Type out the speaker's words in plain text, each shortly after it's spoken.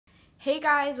Hey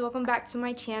guys, welcome back to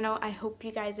my channel. I hope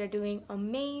you guys are doing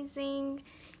amazing.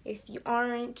 If you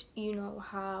aren't, you know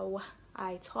how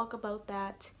I talk about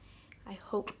that. I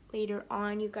hope later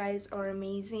on you guys are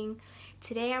amazing.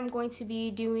 Today I'm going to be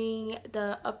doing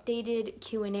the updated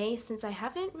Q&A since I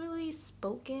haven't really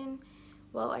spoken.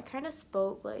 Well, I kind of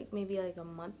spoke maybe a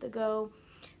month ago,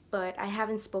 but I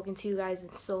haven't spoken to you guys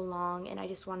in so long, and I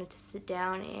just wanted to sit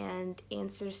down and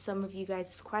answer some of you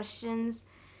guys' questions.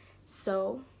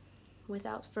 So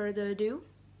without further ado,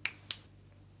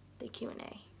 the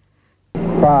Q&A.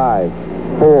 5,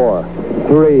 4,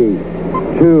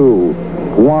 3, 2,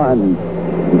 1,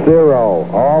 0.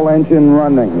 All engine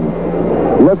running.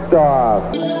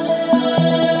 Liftoff.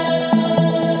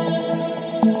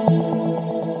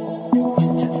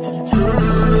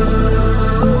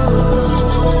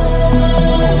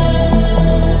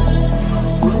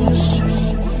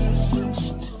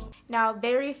 Now,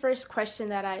 very first question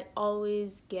that I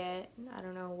always get, I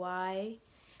don't know why,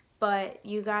 but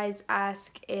you guys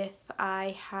ask if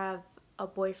I have a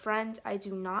boyfriend. I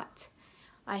do not.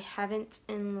 I haven't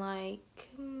in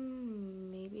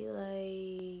maybe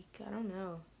I don't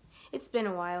know. It's been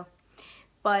a while.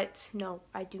 But no,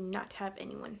 I do not have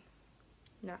anyone.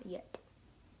 Not yet.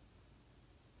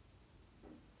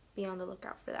 Be on the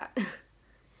lookout for that.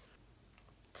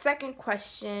 Second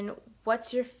question,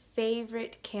 what's your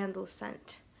favorite candle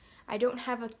scent? I don't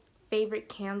have a favorite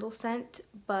candle scent,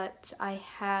 but I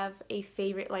have a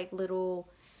favorite little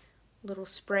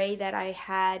spray that I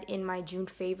had in my June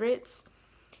favorites,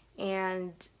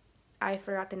 and I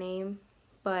forgot the name,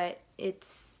 but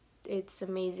it's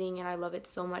amazing and I love it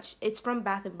so much. It's from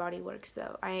Bath and Body Works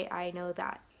though. I know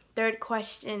that. Third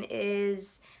question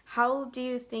is, how old do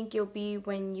you think you'll be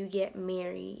when you get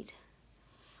married?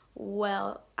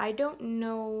 Well, I don't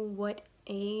know what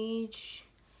age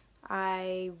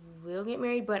I will get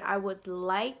married, but I would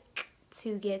like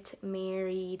to get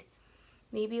married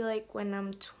maybe when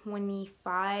I'm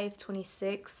 25,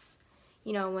 26,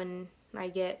 you know, when I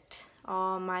get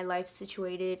all my life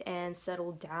situated and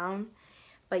settled down.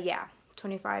 But yeah,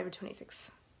 25 or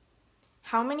 26.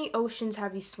 How many oceans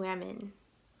have you swam in?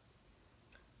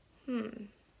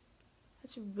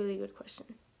 That's a really good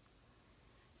question.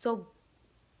 So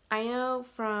I know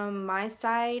from my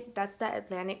side, that's the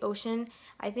Atlantic Ocean.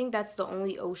 I think that's the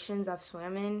only oceans I've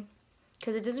swam in,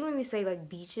 because it doesn't really say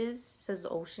beaches, it says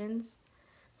oceans.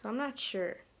 So I'm not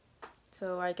sure.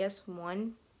 So I guess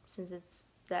one, since it's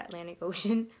the Atlantic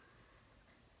Ocean.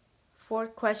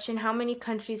 Fourth question, how many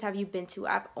countries have you been to?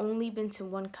 I've only been to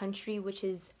one country, which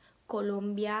is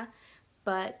Colombia.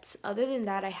 But other than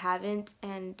that, I haven't,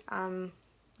 and I'm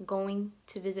going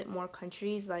to visit more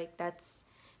countries. That's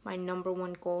my number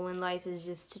one goal in life, is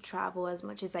just to travel as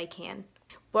much as I can.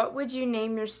 What would you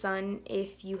name your son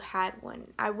if you had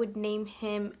one? I would name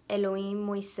him Elohim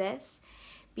Moises,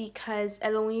 because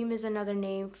Elohim is another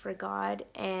name for God,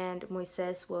 and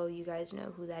Moises, well, you guys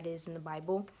know who that is in the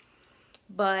Bible.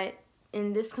 But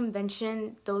in this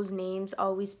convention, those names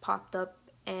always popped up,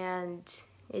 and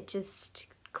it just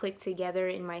clicked together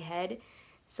in my head.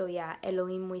 So yeah,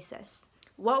 Elohim Moises.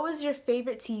 What was your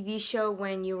favorite TV show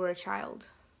when you were a child?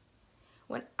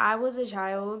 When I was a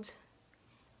child,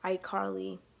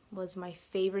 iCarly was my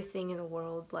favorite thing in the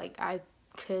world. I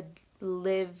could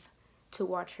live to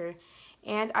watch her.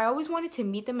 And I always wanted to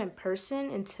meet them in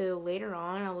person until later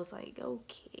on I was like,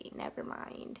 okay, never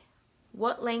mind.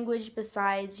 What language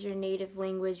besides your native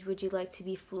language would you like to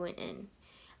be fluent in?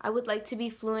 I would like to be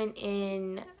fluent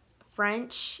in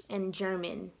French and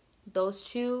German. Those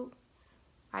two,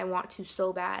 I want to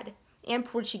so bad. And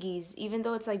Portuguese, even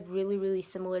though it's really, really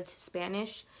similar to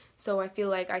Spanish. So I feel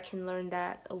like I can learn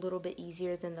that a little bit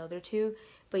easier than the other two.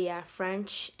 But yeah,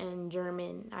 French and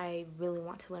German, I really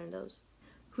want to learn those.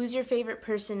 Who's your favorite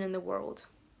person in the world?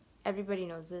 Everybody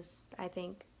knows this, I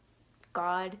think.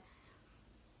 God.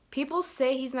 People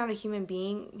say he's not a human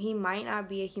being. He might not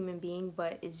be a human being,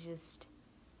 but it's just,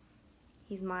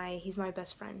 he's my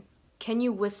best friend. Can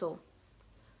you whistle?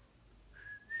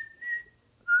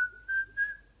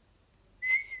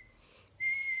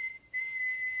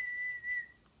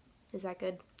 Is that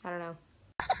good? I don't know.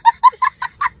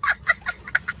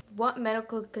 What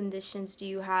medical conditions do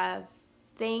you have?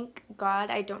 Thank God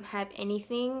I don't have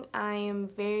anything. I am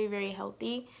very, very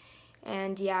healthy.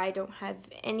 And yeah, I don't have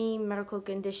any medical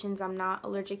conditions. I'm not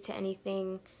allergic to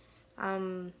anything.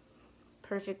 I'm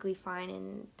perfectly fine,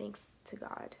 and thanks to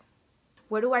God.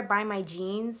 Where do I buy my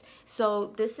jeans? So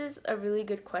this is a really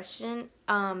good question.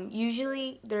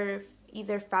 Usually they're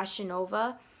either Fashion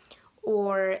Nova,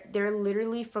 or they're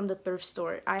literally from the thrift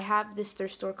store. I have this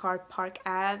thrift store called Park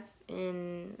Ave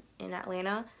in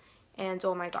Atlanta, and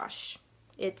oh my gosh,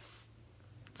 it's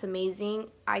It's amazing.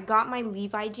 I got my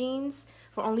Levi jeans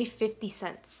for only 50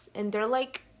 cents. And they're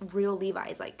like real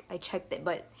Levi's. Like, I checked it,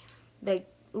 but like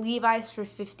Levi's for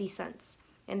 50 cents.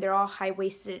 And they're all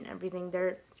high-waisted and everything.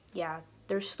 Yeah,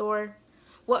 their store.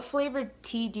 What flavored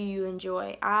tea do you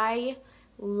enjoy? I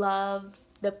love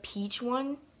the peach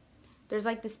one. There's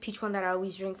like this peach one that I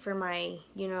always drink for my,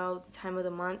 the time of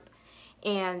the month.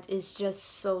 And it's just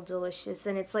so delicious.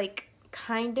 And it's like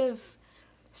kind of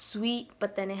sweet,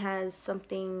 but then it has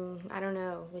something, I don't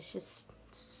know, it's just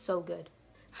so good.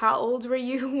 How old were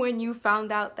you when you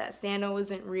found out that Santa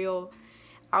wasn't real?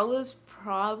 I was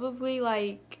probably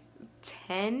like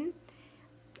 10.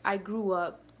 I grew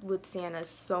up with Santa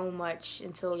so much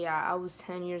until, yeah, I was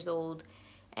 10 years old.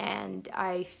 And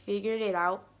I figured it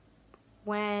out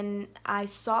when I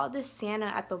saw this Santa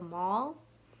at the mall.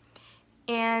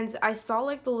 And I saw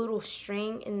like the little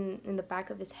string in the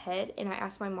back of his head, and I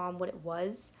asked my mom what it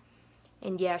was.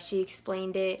 And yeah, she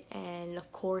explained it, and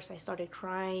of course I started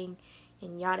crying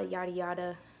and yada yada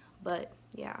yada. But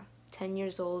yeah, 10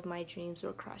 years old, my dreams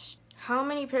were crushed. How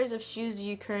many pairs of shoes do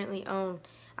you currently own?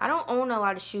 I don't own a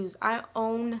lot of shoes. I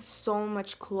own so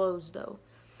much clothes though.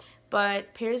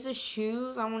 But pairs of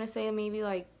shoes, I want to say maybe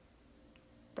like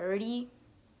 30,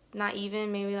 not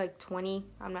even, maybe like 20.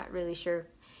 I'm not really sure.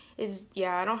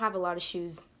 Yeah, I don't have a lot of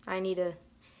shoes. I need to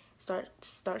start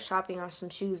shopping on some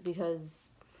shoes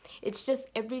because it's just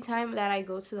every time that I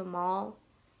go to the mall,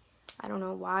 I don't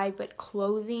know why, but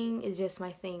clothing is just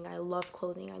my thing. I love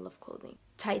clothing. I love clothing.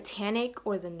 Titanic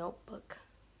or The Notebook?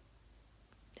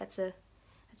 That's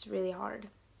really hard.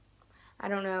 I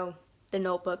don't know. The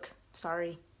Notebook.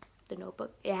 Sorry. The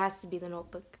Notebook. It has to be The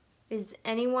Notebook. Is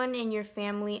anyone in your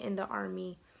family in the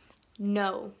Army?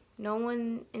 No. No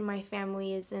one in my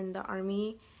family is in the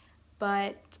Army,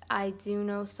 but I do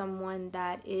know someone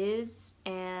that is,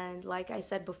 and like I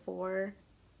said before,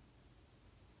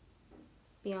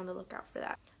 be on the lookout for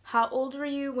that. How old were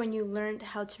you when you learned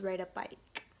how to ride a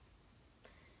bike?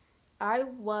 I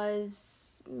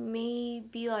was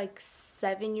maybe like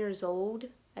 7 years old.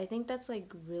 I think that's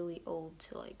like really old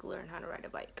to like learn how to ride a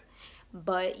bike.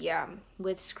 But yeah,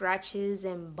 with scratches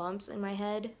and bumps in my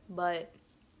head, but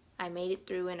I made it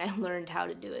through and I learned how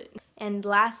to do it. And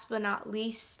last but not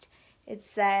least, it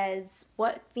says,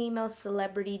 what female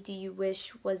celebrity do you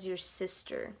wish was your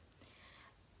sister?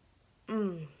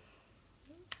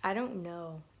 I don't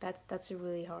know. That's a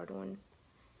really hard one.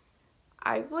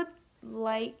 I would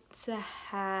like to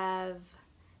have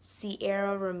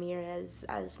Sierra Ramirez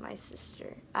as my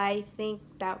sister. I think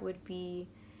that would be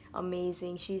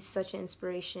amazing. She's such an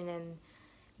inspiration, and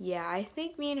yeah, I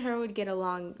think me and her would get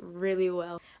along really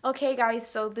well. Okay guys,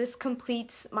 so this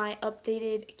completes my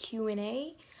updated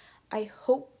Q&A. I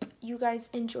hope you guys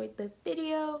enjoyed the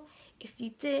video. If you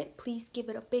did, please give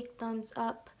it a big thumbs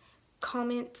up,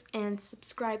 comment, and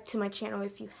subscribe to my channel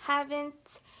if you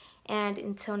haven't. And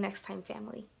until next time,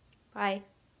 family. Bye.